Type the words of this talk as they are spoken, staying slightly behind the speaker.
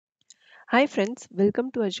Hi friends, welcome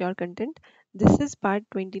to Azure Content. This is part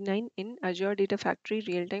 29 in Azure Data Factory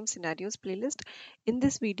Real-Time Scenarios playlist. In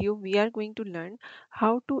this video, we are going to learn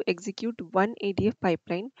how to execute one ADF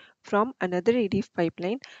pipeline from another ADF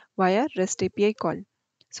pipeline via REST API call.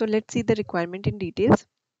 So let's see the requirement in details.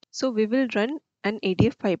 So we will run an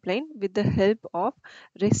ADF pipeline with the help of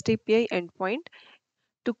REST API endpoint.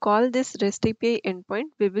 To call this REST API endpoint,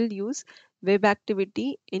 we will use web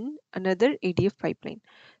activity in another ADF pipeline.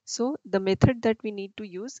 So the method that we need to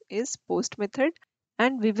use is post method,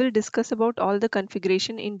 and we will discuss about all the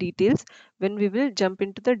configuration in details when we will jump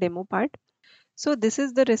into the demo part. So this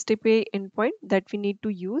is the REST API endpoint that we need to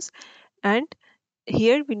use, and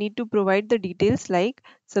here we need to provide the details like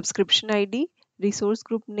subscription ID, resource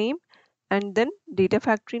group name, and then data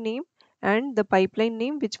factory name and the pipeline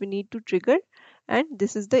name which we need to trigger, and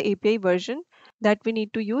this is the API version that we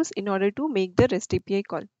need to use in order to make the REST API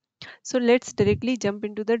call. So let's directly jump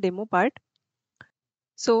into the demo part.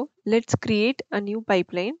 So let's create a new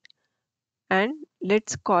pipeline and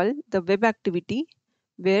let's call the web activity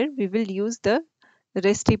where we will use the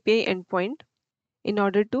REST API endpoint in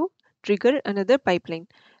order to trigger another pipeline.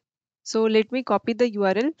 So let me copy the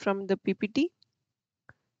URL from the PPT.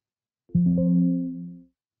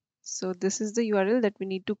 So this is the URL that we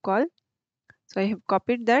need to call. So I have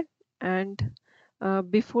copied that, and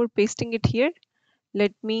before pasting it here,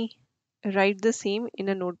 let me write the same in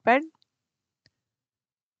a notepad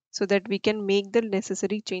so that we can make the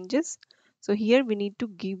necessary changes. So here we need to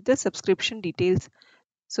give the subscription details.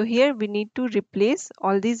 So here we need to replace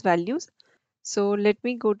all these values. So let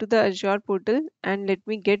me go to the Azure portal and let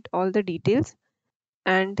me get all the details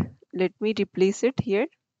and let me replace it here.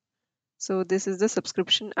 So this is the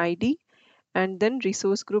subscription ID and then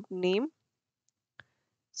resource group name.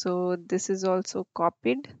 So this is also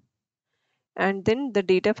copied, and then the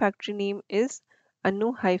data factory name is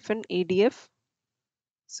anu-adf.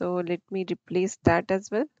 So let me replace that as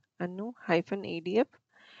well, anu-adf,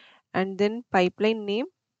 and then pipeline name.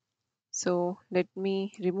 So let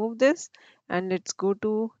me remove this and let's go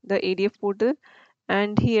to the ADF portal,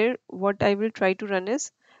 and here what I will try to run is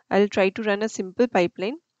I'll try to run a simple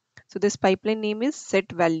pipeline. So this pipeline name is set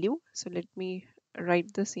value. So let me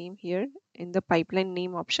write the same here in the pipeline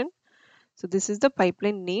name option. So this is the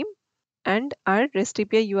pipeline name and our REST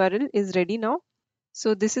API URL is ready now.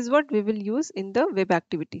 So this is what we will use in the web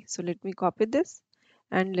activity. So let me copy this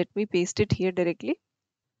and let me paste it here directly.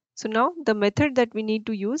 So now the method that we need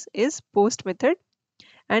to use is post method,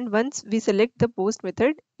 and once we select the post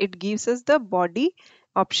method, it gives us the body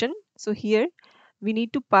option. So here we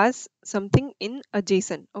need to pass something in a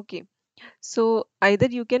JSON. Okay, so either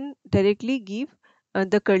you can directly give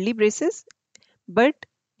the curly braces, but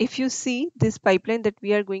if you see this pipeline that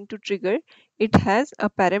we are going to trigger, it has a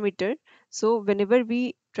parameter. So whenever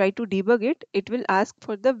we try to debug it, it will ask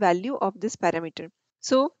for the value of this parameter.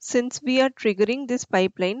 So since we are triggering this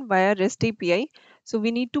pipeline via REST API, so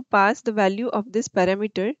we need to pass the value of this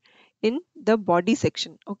parameter in the body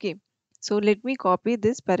section. Okay, so let me copy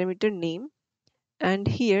this parameter name, and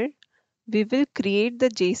here we will create the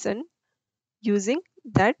JSON using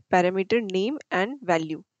that parameter name and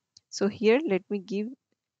value. So here let me give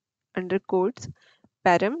under quotes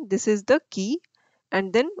param, this is the key,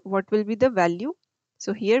 and then what will be the value.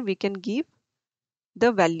 So here we can give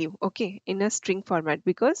the value, okay, in a string format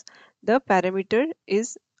because the parameter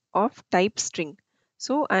is of type string.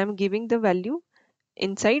 So I am giving the value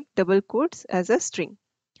inside double quotes as a string.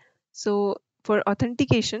 So for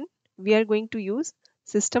authentication, we are going to use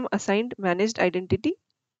system assigned managed identity,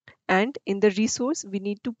 and in the resource we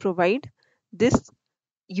need to provide this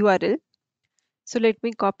URL. So let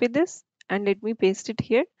me copy this and let me paste it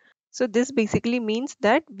here. So this basically means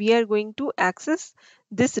that we are going to access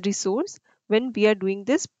this resource when we are doing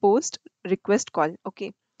this post request call.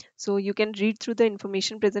 Okay, so you can read through the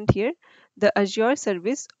information present here. The Azure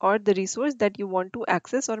service or the resource that you want to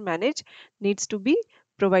access or manage needs to be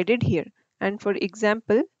provided here. And for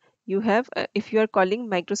example, you have if you are calling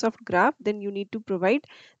Microsoft Graph, then you need to provide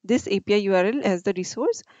this API URL as the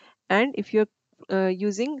resource. And if you're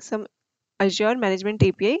using some Azure Management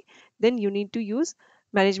API, then you need to use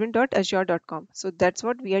management.azure.com. So that's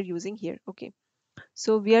what we are using here. Okay,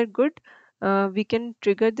 so we are good. We can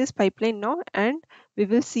trigger this pipeline now, and we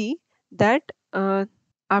will see that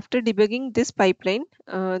after debugging this pipeline,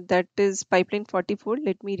 that is pipeline 44.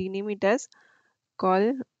 Let me rename it as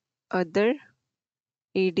call other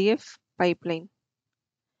ADF pipeline.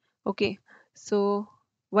 Okay, so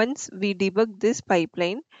once we debug this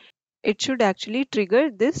pipeline, it should actually trigger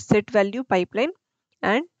this set value pipeline,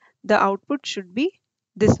 and the output should be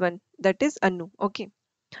this one, that is Anu. Okay,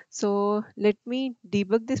 so let me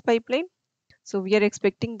debug this pipeline. So we are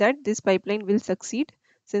expecting that this pipeline will succeed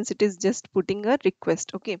since it is just putting a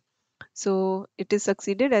request. Okay, so it is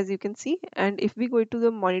succeeded as you can see. And if we go to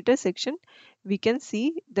the monitor section, we can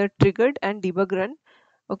see the triggered and debug run.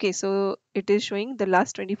 Okay, so it is showing the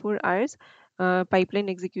last 24 hours pipeline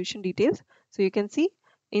execution details. So you can see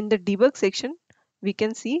in the debug section, we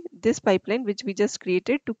can see this pipeline which we just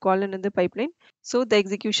created to call another pipeline. So the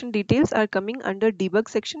execution details are coming under debug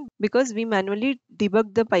section because we manually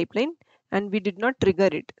debugged the pipeline and we did not trigger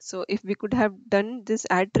it. So if we could have done this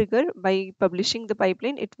add trigger by publishing the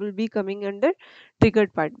pipeline, it will be coming under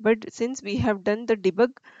triggered part. But since we have done the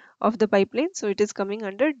debug of the pipeline, so it is coming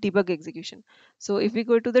under debug execution. So if we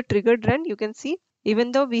go to the triggered run, you can see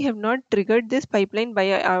even though we have not triggered this pipeline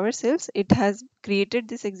by ourselves, it has created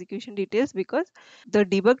this execution details because the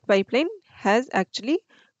debugged pipeline has actually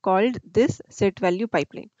called this set value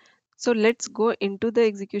pipeline. So let's go into the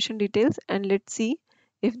execution details and let's see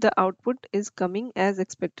if the output is coming as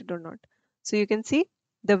expected or not. So you can see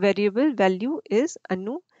the variable value is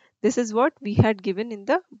Anu. This is what we had given in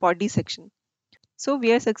the body section. So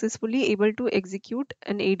we are successfully able to execute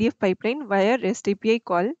an ADF pipeline via REST API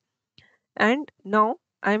call. And now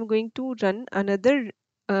I'm going to run another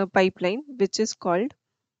pipeline which is called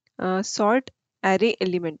sort array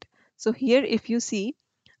element. So here if you see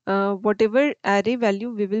whatever array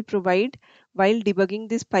value we will provide while debugging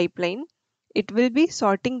this pipeline, it will be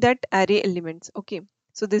sorting that array elements. Okay,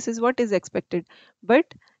 so this is what is expected.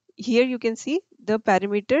 But here you can see the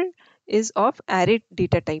parameter is of array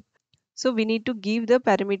data type. So we need to give the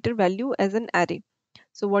parameter value as an array.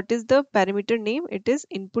 So what is the parameter name? It is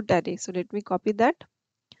input array. So let me copy that.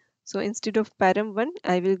 So instead of param1,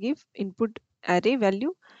 I will give input array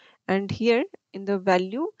value, and here in the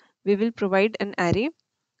value we will provide an array.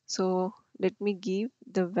 So let me give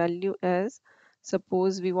the value as,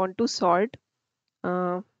 suppose we want to sort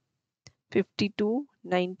 52,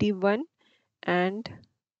 91 and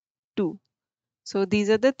 2. So these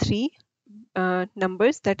are the three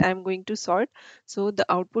numbers that I'm going to sort. So the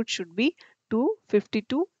output should be 2,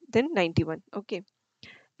 52, then 91. Okay,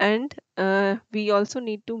 and we also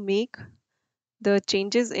need to make the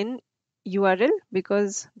changes in URL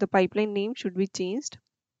because the pipeline name should be changed.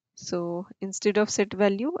 So instead of set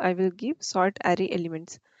value, I will give sort array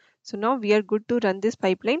elements. So now we are good to run this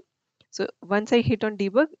pipeline. So once I hit on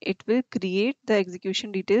debug, it will create the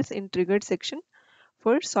execution details in triggered section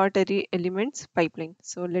for sort array elements pipeline.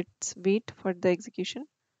 So let's wait for the execution.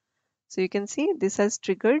 So you can see this has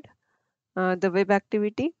triggered the web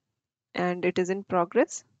activity and it is in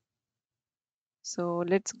progress. So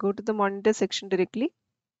let's go to the monitor section directly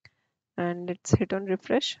and let's hit on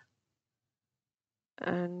refresh.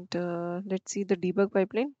 And let's see the debug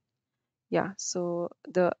pipeline. Yeah, so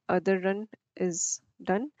the other run is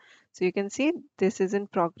done. So you can see this is in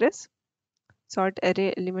progress. Sort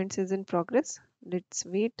array elements is in progress. Let's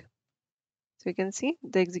wait. So you can see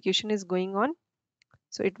the execution is going on.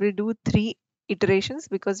 So it will do 3 iterations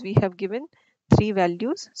because we have given 3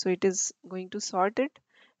 values. So it is going to sort it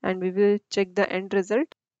and we will check the end result.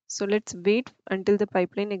 So let's wait until the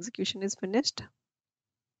pipeline execution is finished.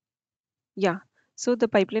 Yeah, so the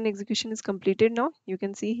pipeline execution is completed now. You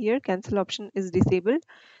can see here cancel option is disabled.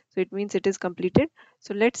 So it means it is completed.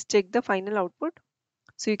 So let's check the final output.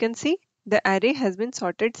 So you can see the array has been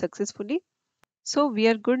sorted successfully. So we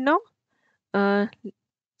are good now. Uh,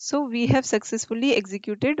 so we have successfully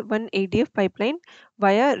executed one ADF pipeline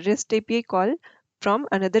via REST API call from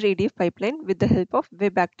another ADF pipeline with the help of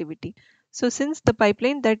web activity. So since the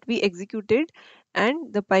pipeline that we executed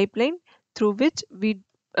and the pipeline through which we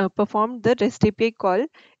performed the REST API call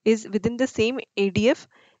is within the same ADF,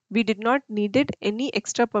 we did not needed any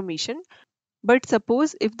extra permission. But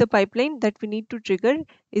suppose if the pipeline that we need to trigger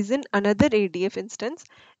is in another ADF instance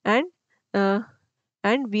and uh,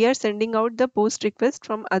 we are sending out the post request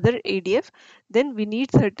from other ADF, then we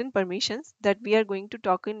need certain permissions that we are going to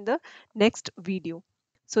talk in the next video.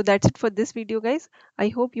 So that's it for this video, guys. I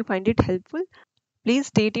hope you find it helpful. Please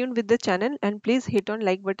stay tuned with the channel and please hit on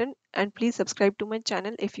like button and please subscribe to my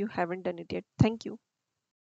channel if you haven't done it yet. Thank you.